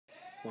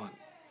One.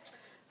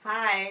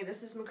 Hi,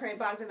 this is MacRae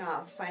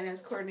Bogdanoff, Finance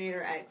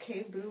Coordinator at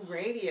KBOO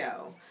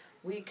Radio.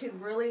 We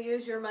could really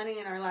use your money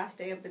in our last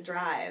day of the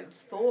drive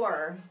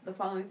for the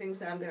following things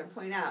that I'm going to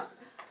point out.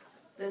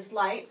 This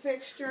light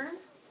fixture.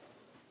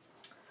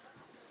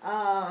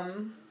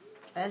 And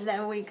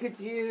then we could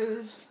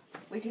use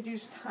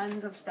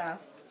tons of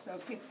stuff. So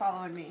keep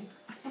following me.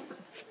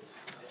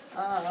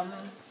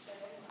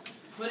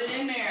 Put it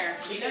in there.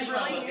 We could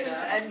really use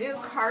a new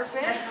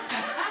carpet.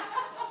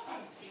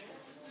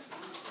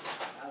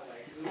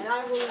 And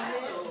I will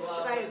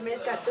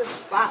admit that this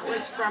spot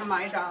was from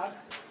my dog.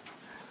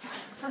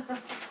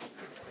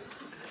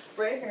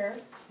 Right here.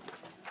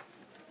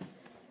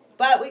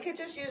 But we could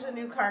just use a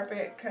new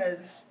carpet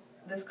because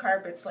this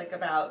carpet's like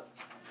about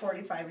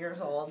 45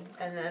 years old.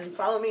 And then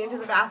follow me into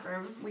the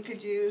bathroom. We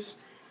could use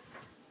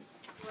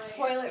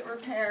toilet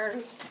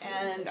repairs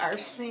and our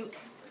sink.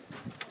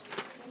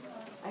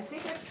 I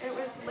think it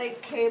was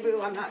late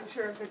KBOO. I'm not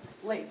sure if it's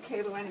late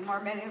KBOO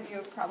anymore. Many of you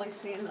have probably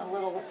seen a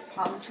little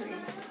palm tree.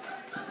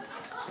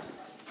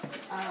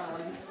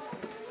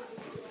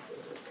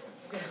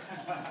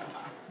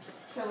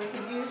 So we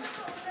can use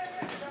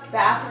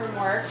bathroom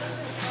work.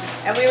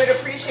 And we would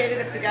appreciate it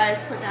if the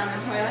guys put down the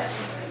toilet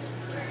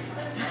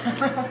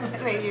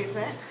when they use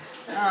it.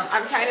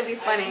 I'm trying to be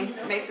funny,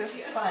 make this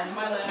fun.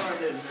 My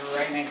landlord is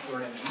right next door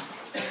to me.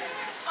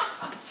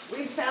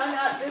 We found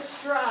out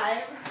this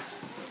drive.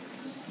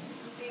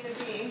 This is Dina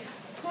B.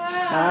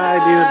 Hi,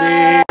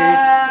 Dina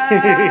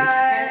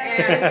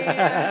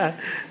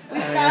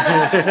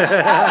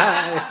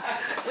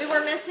B. We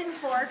were missing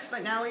forks,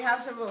 but now we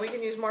have some, but we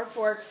can use more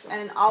forks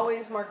and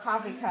always more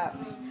coffee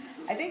cups.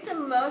 I think the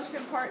most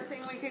important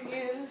thing we can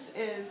use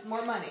is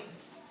more money.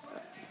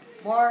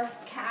 More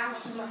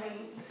cash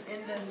money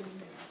in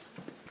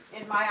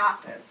my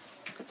office.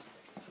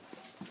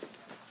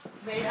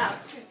 Made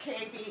out to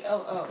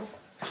KBOO.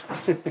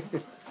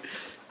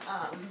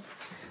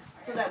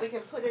 So that we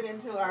can put it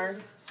into our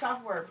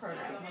software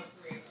program.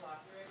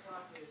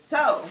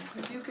 So,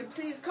 if you could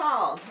please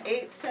call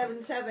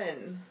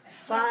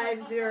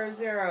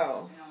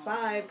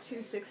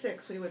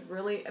 877-500-5266. We would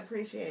really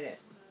appreciate it.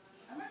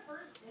 I'm at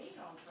first date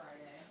on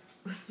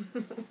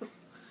Friday.